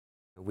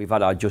We've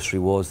had our just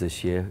rewards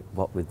this year,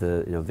 what with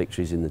the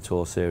victories in the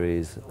Tour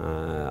Series,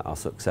 our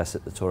success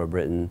at the Tour of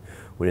Britain,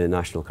 winning the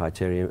national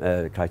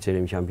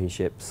criterium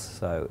championships.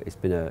 So it's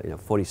been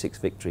 46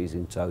 victories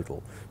in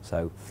total.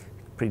 So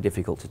pretty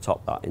difficult to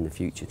top that in the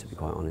future, to be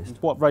quite honest.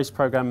 What race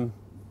programme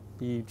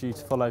are you due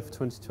to follow for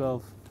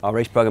 2012? Our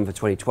race programme for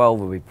 2012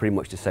 will be pretty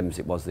much the same as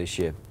it was this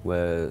year.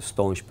 We're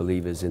staunch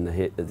believers in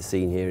the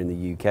scene here in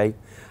the UK.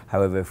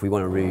 However, if we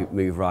want to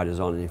move riders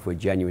on, and if we're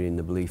genuine in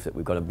the belief that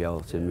we've got to be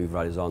able to move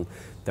riders on,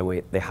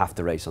 then they have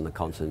to race on the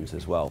continent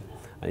as well.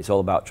 And it's all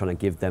about trying to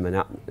give them an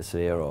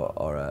atmosphere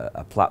or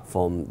a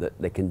platform that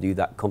they can do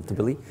that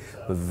comfortably.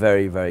 We're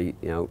very, very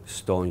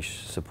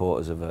staunch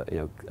supporters of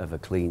a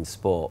clean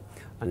sport,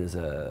 and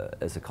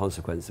as a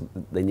consequence,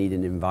 they need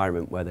an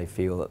environment where they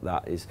feel that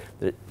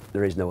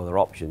there is no other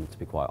option, to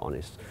be quite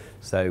honest.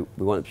 So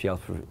we want to be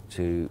able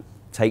to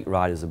take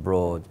riders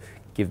abroad,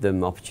 give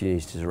them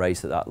opportunities to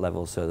race at that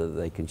level so that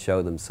they can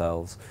show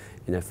themselves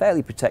in a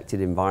fairly protected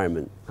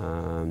environment.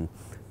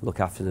 Look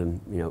after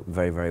them,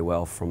 very, very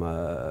well from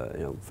a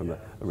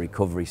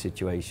recovery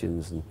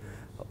situations and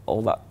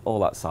all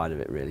that side of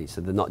it really.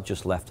 So they're not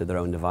just left to their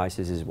own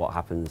devices, is what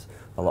happens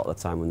a lot of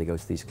the time when they go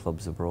to these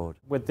clubs abroad.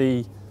 With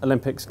the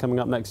Olympics coming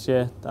up next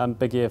year,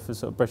 big year for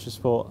sort of British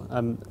sport,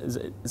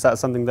 is that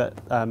something that,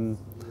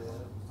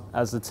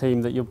 as a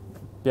team, that you'll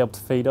be able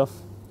to feed off?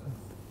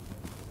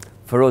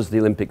 For us, the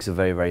Olympics are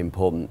very, very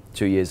important.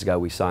 2 years ago,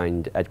 we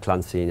signed Ed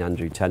Clancy and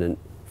Andrew Tennant,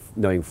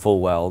 knowing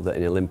full well that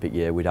in an Olympic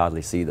year we'd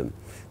hardly see them,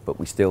 but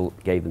we still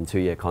gave them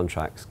 2-year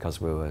contracts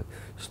because we were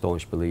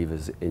staunch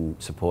believers in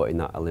supporting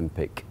that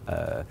Olympic.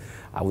 I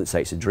wouldn't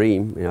say it's a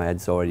dream.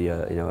 Ed's already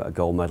a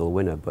gold medal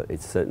winner, but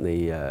it's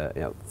certainly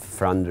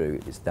for Andrew,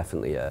 it's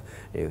definitely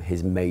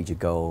his major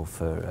goal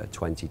for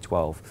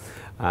 2012,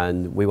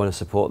 and we want to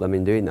support them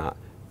in doing that.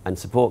 And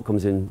support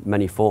comes in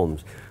many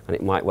forms, and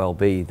it might well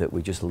be that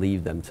we just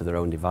leave them to their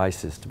own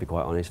devices, to be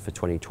quite honest, for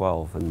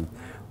 2012. And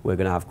we're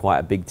going to have quite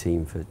a big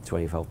team for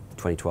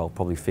 2012,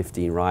 probably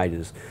 15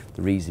 riders.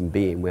 The reason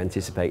being, we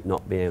anticipate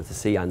not being able to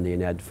see Andy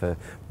and Ed for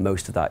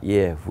most of that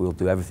year. We'll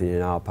do everything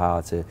in our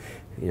power to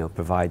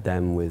provide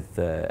them with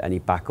any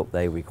backup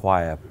they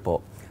require,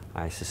 but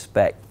I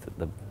suspect that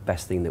the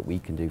best thing that we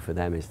can do for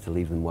them is to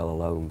leave them well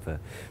alone for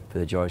the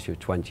majority of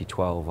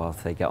 2012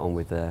 whilst they get on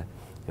with their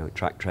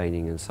track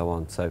training and so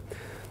on. So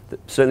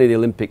certainly the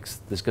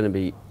Olympics, there's going to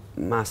be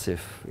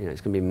massive,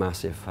 it's going to be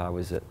massive. I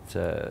was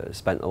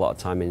spent a lot of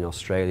time in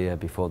Australia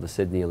before the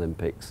Sydney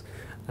Olympics,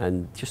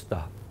 and just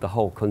the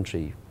whole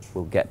country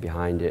will get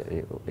behind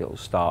it. It'll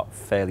start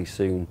fairly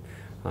soon,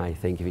 I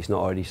think, if it's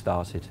not already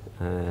started.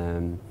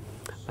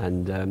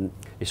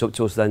 It's up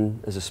to us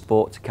then as a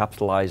sport to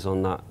capitalise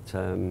on that,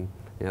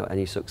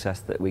 any success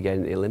that we get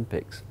in the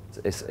Olympics.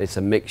 It's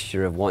a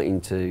mixture of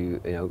wanting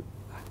to,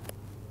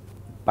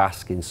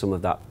 bask in some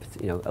of that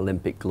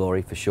Olympic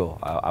glory, for sure.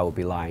 I would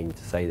be lying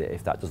to say that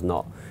if that does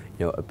not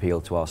appeal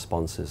to our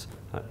sponsors,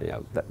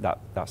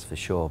 that's for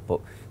sure.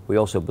 But we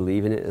also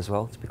believe in it as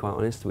well, to be quite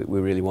honest. We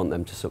really want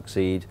them to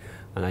succeed,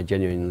 and I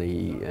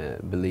genuinely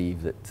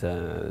believe that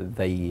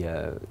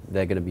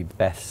they're going to be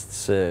best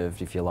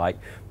served, if you like,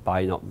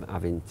 by not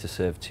having to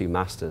serve two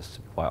masters, to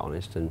be quite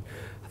honest. And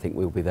I think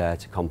we'll be there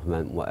to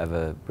complement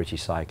whatever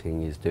British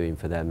cycling is doing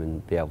for them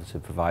and be able to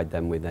provide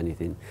them with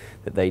anything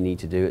that they need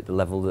to do at the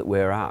level that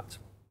we're at.